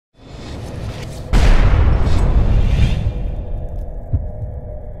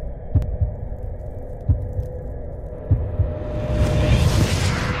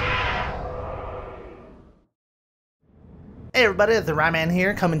Hey everybody, it's the Ryouseiken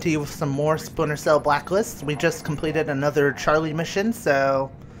here, coming to you with some more Splinter Cell Blacklist. We just completed another Charlie mission,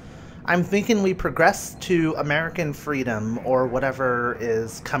 so I'm thinking we progress to American freedom, or whatever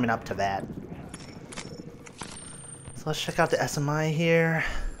is coming up to that. So let's check out the SMI here.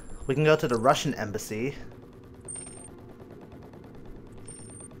 We can go to the Russian embassy.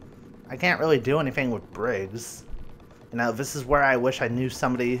 I can't really do anything with Briggs. You know, this is where I wish I knew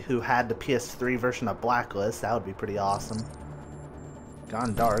somebody who had the PS3 version of Blacklist. That would be pretty awesome.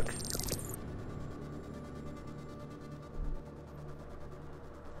 Gone dark.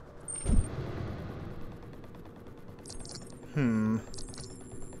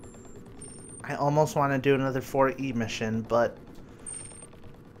 I almost want to do another 4E mission, but...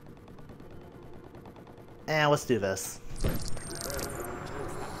 let's do this.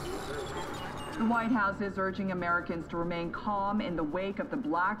 The White House is urging Americans to remain calm in the wake of the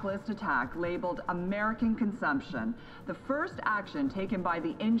Blacklist attack labeled American consumption, the first action taken by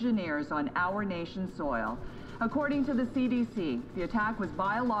the engineers on our nation's soil. According to the CDC, the attack was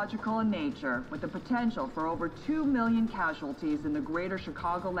biological in nature, with the potential for over 2 million casualties in the greater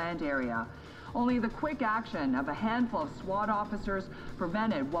Chicagoland area. Only the quick action of a handful of SWAT officers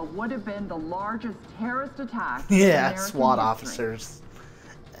prevented what would have been the largest terrorist attack in American SWAT history. officers.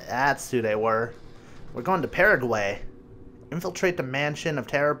 That's who they were. We're going to Paraguay. Infiltrate the mansion of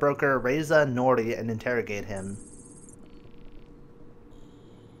terror broker Reza Nori and interrogate him.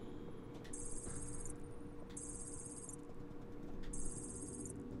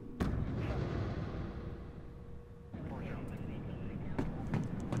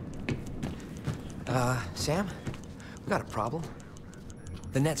 Sam? We got a problem.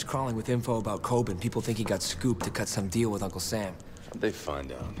 The net's crawling with info about Coben. People think he got scooped to cut some deal with Uncle Sam. How'd they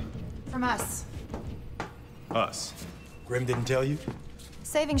find out? From us. Us? Grim didn't tell you?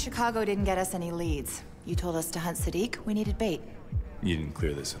 Saving Chicago didn't get us any leads. You told us to hunt Sadiq. We needed bait. You didn't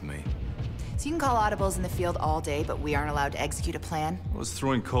clear this with me. So you can call audibles in the field all day, but we aren't allowed to execute a plan. What was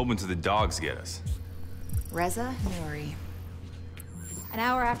throwing Coben to the dogs get us? Reza Nuri. An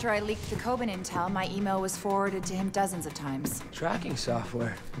hour after I leaked the Coben intel, my email was forwarded to him dozens of times. Tracking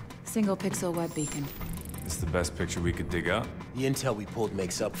software. Single pixel web beacon. This the best picture we could dig up? The intel we pulled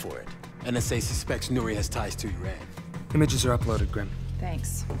makes up for it. NSA suspects Nuri has ties to Iran. Images are uploaded, Grim.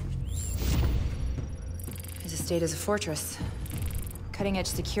 Thanks. His estate is a fortress. Cutting-edge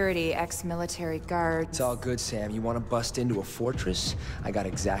security, ex-military guards. It's all good, Sam. You want to bust into a fortress? I got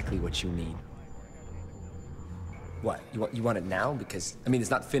exactly what you need. What? You want it now? Because I mean,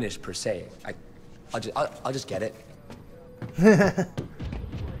 it's not finished per se. I'll just get it.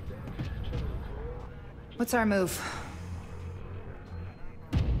 What's our move?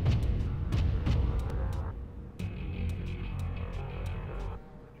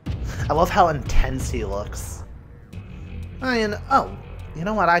 I love how intense he looks. I mean, oh, you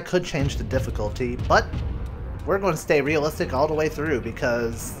know what? I could change the difficulty, but we're going to stay realistic all the way through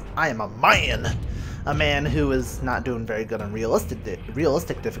because I am a man. A man who is not doing very good on realistic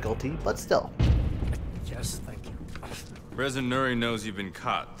difficulty, but still. Yes, thank you. Reza Nuri knows you've been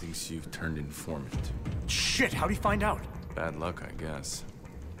caught, thinks you've turned informant. Shit, how'd he find out? Bad luck, I guess.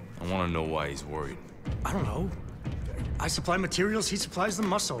 I want to know why he's worried. I don't know. I supply materials, he supplies the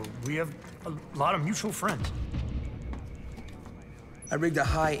muscle. We have a lot of mutual friends. I rigged a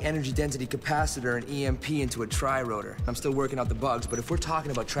high energy density capacitor and EMP into a tri-rotor. I'm still working out the bugs, but if we're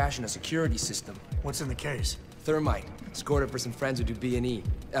talking about trashing a security system... What's in the case? Thermite. Scored it for some friends who do B&E.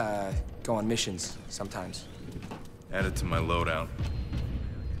 Go on missions sometimes. Add it to my loadout.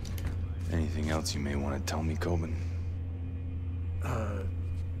 Anything else you may want to tell me, Coben?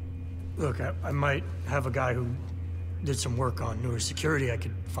 Look, I might have a guy who did some work on newer security. I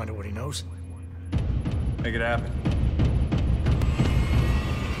could find out what he knows. Make it happen.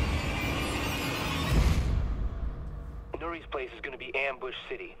 Nuri's place is going to be Ambush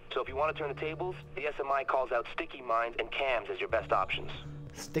City. So if you want to turn the tables, the SMI calls out sticky mines and cams as your best options.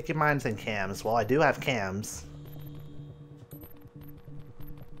 Sticky mines and cams. Well, I do have cams.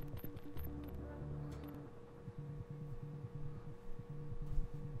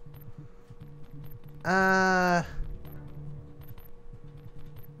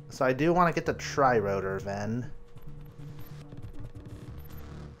 So I do want to get the tri-rotor then.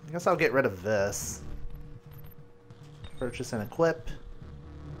 I guess I'll get rid of this. Purchase and equip.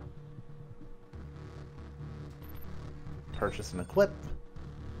 Purchase and equip.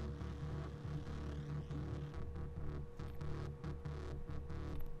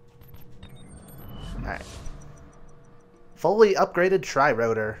 Alright. Fully upgraded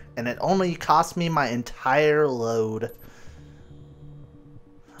tri-rotor, and it only cost me my entire load.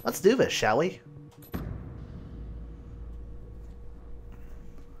 Let's do this, shall we?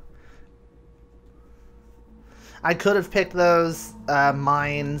 I could have picked those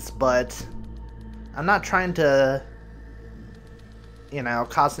mines, but I'm not trying to, you know,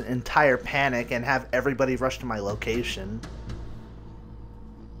 cause an entire panic and have everybody rush to my location.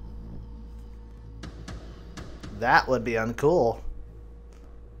 That would be uncool.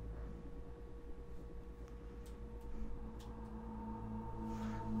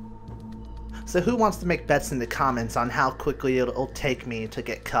 So who wants to make bets in the comments on how quickly it'll take me to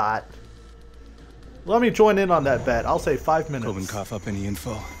get caught? Let me join in on that bet. I'll say 5 minutes. Coben cough up any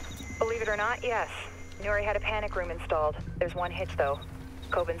info? Believe it or not, yes. Nuri had a panic room installed. There's one hitch, though.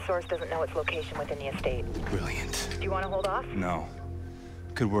 Coben's source doesn't know its location within the estate. Brilliant. Do you want to hold off? No.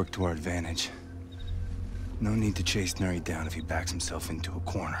 Could work to our advantage. No need to chase Nuri down if he backs himself into a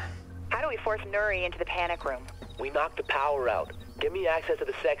corner. How do we force Nuri into the panic room? We knocked the power out. Give me access to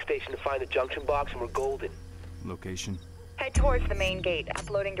the sex station to find the junction box and we're golden. Location? Head towards the main gate,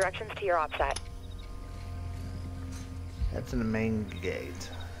 uploading directions to your OPSAT. That's in the main gate.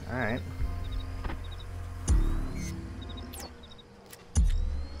 Alright.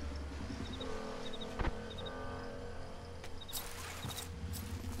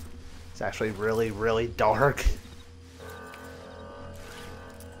 It's actually really, really dark.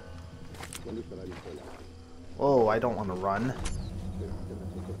 Oh, I don't want to run.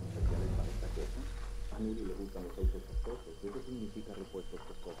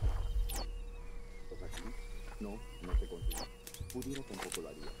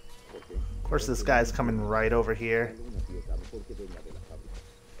 Of course, this guy's coming right over here.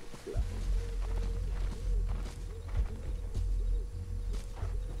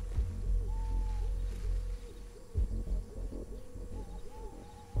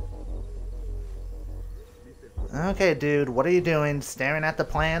 Okay, dude, what are you doing? Staring at the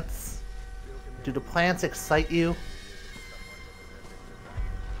plants? Do the plants excite you?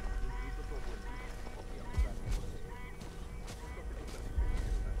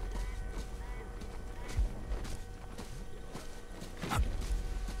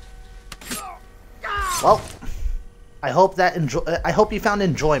 Well, I hope you found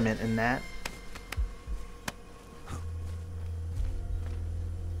enjoyment in that.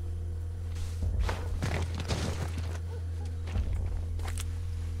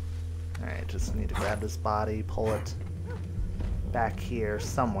 Alright, just need to grab this body, pull it back here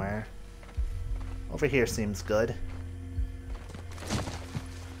somewhere. Over here seems good.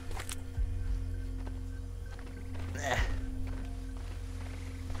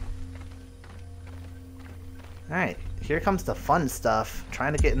 Alright, here comes the fun stuff.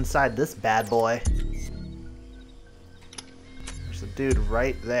 Trying to get inside this bad boy. There's a dude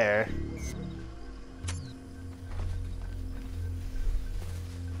right there.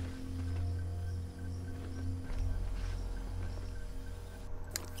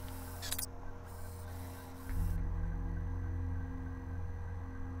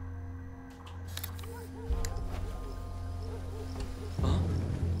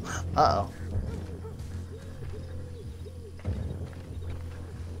 Uh-oh.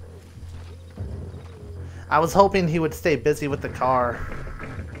 I was hoping he would stay busy with the car.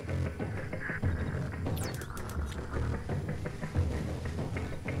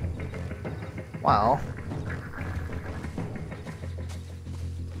 Well.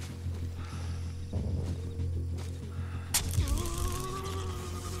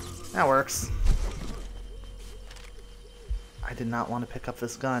 That works. I did not want to pick up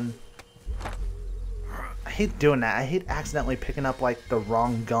this gun. I hate doing that. I hate accidentally picking up, like, the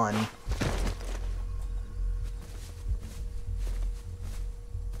wrong gun.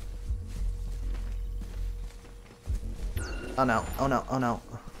 Oh no, oh no, oh no.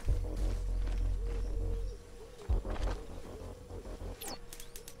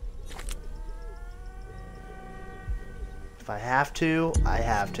 If I have to, I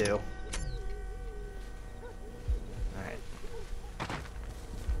have to. Alright.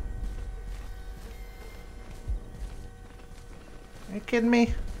 Are you kidding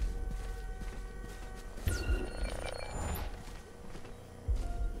me?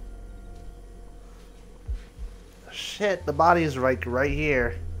 Shit, the body is right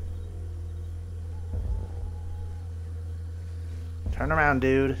here. Turn around,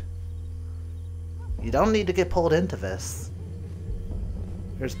 dude. You don't need to get pulled into this.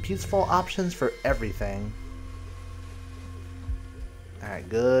 There's peaceful options for everything. Alright,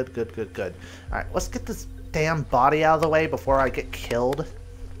 good, good, good, good. Alright, let's get this damn body out of the way before I get killed.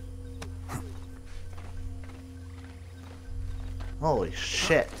 Holy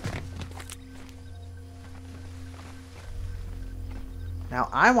shit. Now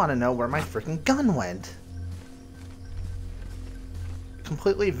I want to know where my freaking gun went.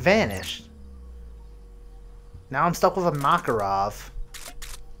 Completely vanished. Now I'm stuck with a Makarov.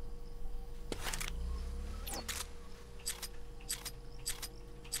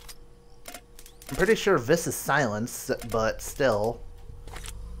 I'm pretty sure this is silence, but still.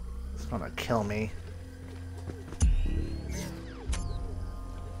 It's gonna kill me.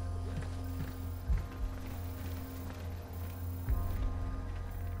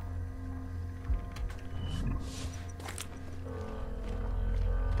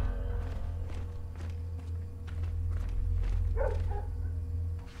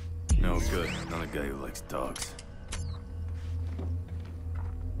 No good. Not a guy who likes dogs.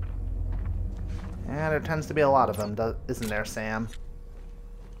 Yeah, there tends to be a lot of them, isn't there, Sam?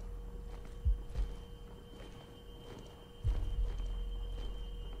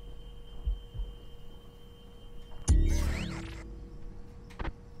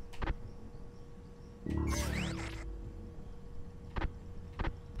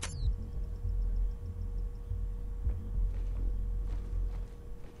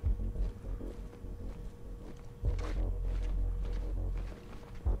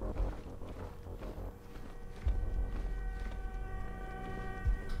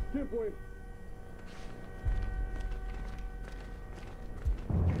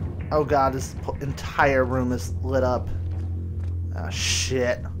 Oh god, this entire room is lit up. Ah,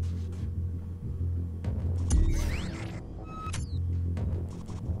 shit.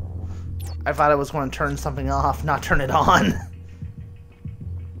 I thought I was going to turn something off, not turn it on.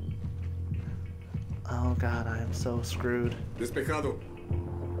 Oh god, I am so screwed. Despejado.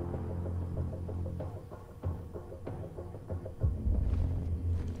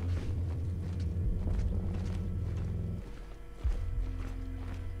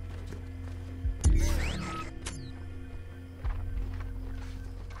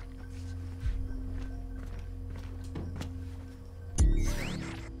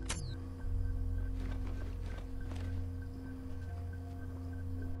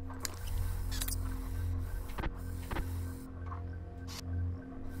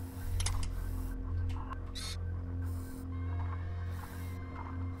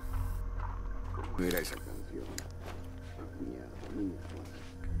 Mira esa canción.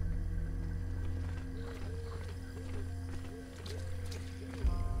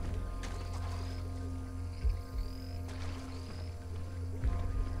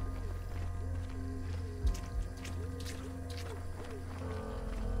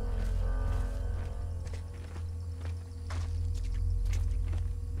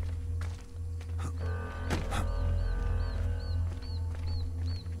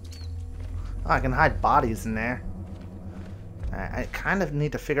 Oh, I can hide bodies in there. I kind of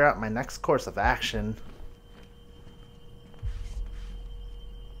need to figure out my next course of action.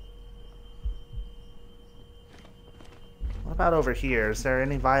 What about over here? Is there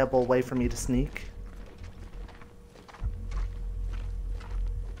any viable way for me to sneak?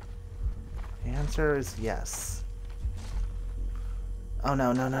 The answer is yes. Oh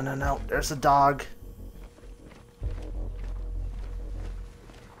no, no, no, no, no. There's a dog.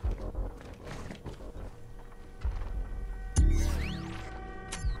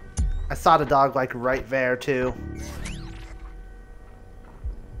 I saw the dog like right there too.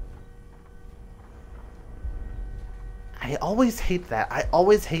 I always hate that. I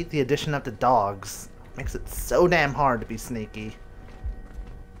always hate the addition of the dogs. Makes it so damn hard to be sneaky.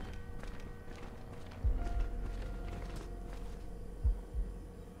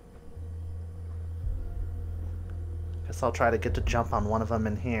 Guess I'll try to get to jump on one of them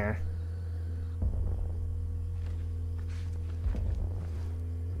in here.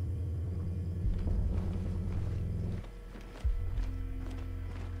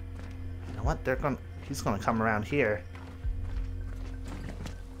 What? He's gonna come around here.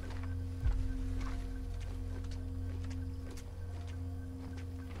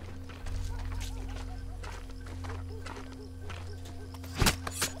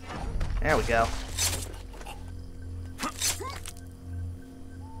 There we go.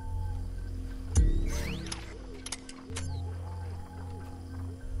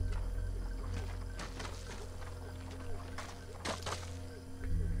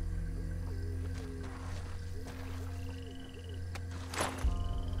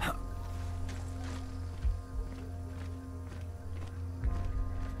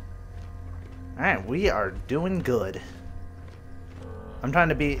 Alright, we are doing good. I'm trying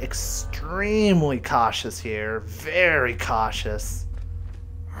to be extremely cautious here. Very cautious.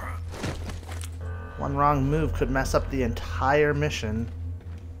 One wrong move could mess up the entire mission.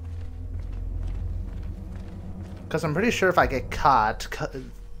 Because I'm pretty sure if I get caught,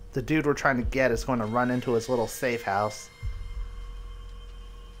 the dude we're trying to get is going to run into his little safe house.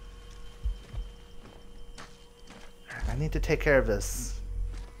 I need to take care of this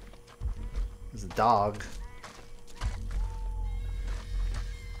dog.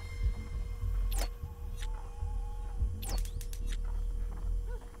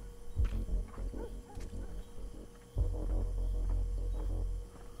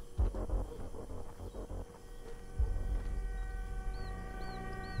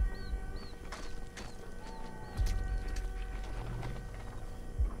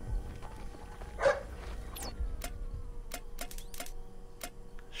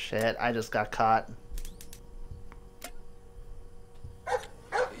 Shit, I just got caught.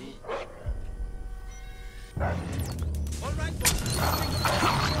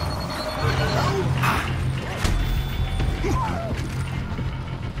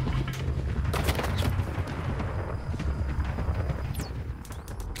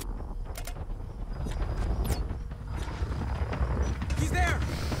 He's there!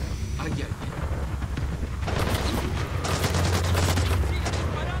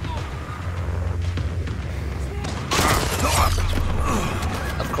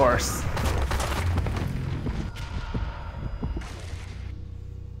 Of course.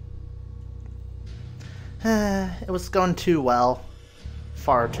 It was going too well.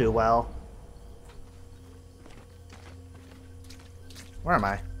 Far too well. Where am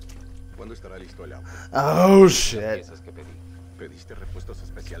I? ¿Cuándo estará listo el auto? Oh shit. ¿Pediste repuestos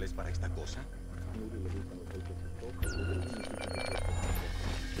especiales para esta cosa? ¿Y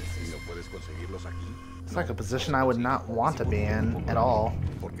no puedes conseguirlos aquí? It's like a position I would not want to be in at all.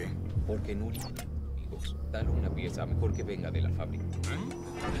 ¿Por qué? Porque Nuri, amigos, dale una pieza mejor que venga de la fábrica.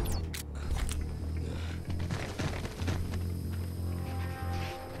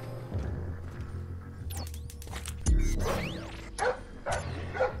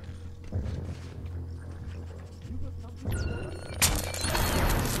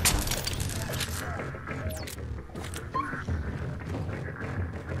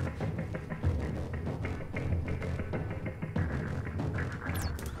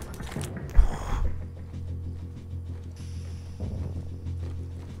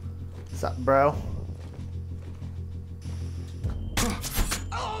 What's up, bro?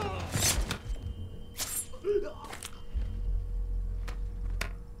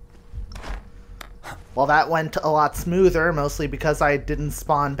 Well, that went a lot smoother, mostly because I didn't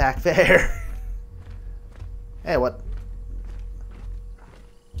spawn back there. Hey, what?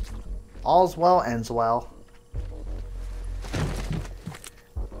 All's well ends well.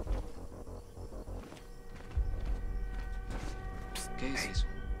 ¿Qué es eso?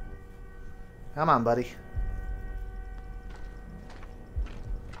 Come on, buddy.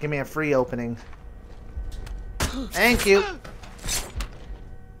 Give me a free opening. Thank you.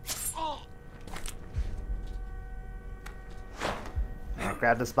 I'll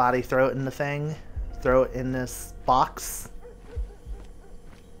grab this body, throw it in the thing, throw it in this box.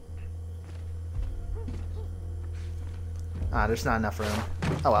 Ah, there's not enough room.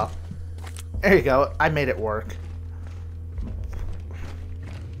 Oh well. There you go. I made it work.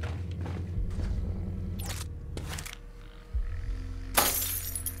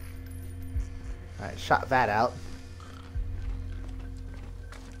 Alright, shot that out.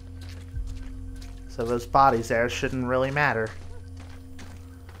 So those bodies there shouldn't really matter.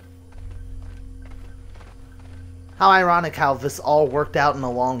 How ironic how this all worked out in the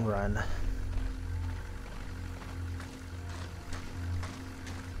long run.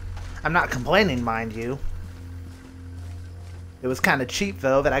 I'm not complaining, mind you. It was kind of cheap,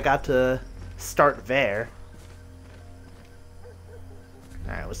 though, that I got to start there.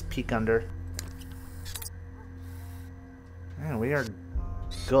 Alright, let's peek under. Man, we are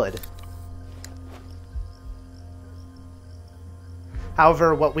good.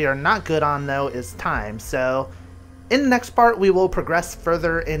 However, what we are not good on, though, is time. So, in the next part, we will progress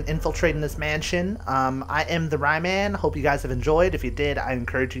further in infiltrating this mansion. I am the Ryouseiken. Hope you guys have enjoyed. If you did, I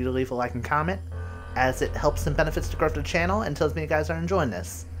encourage you to leave a like and comment, as it helps and benefits the growth of the channel and tells me you guys are enjoying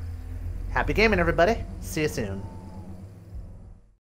this. Happy gaming, everybody. See you soon.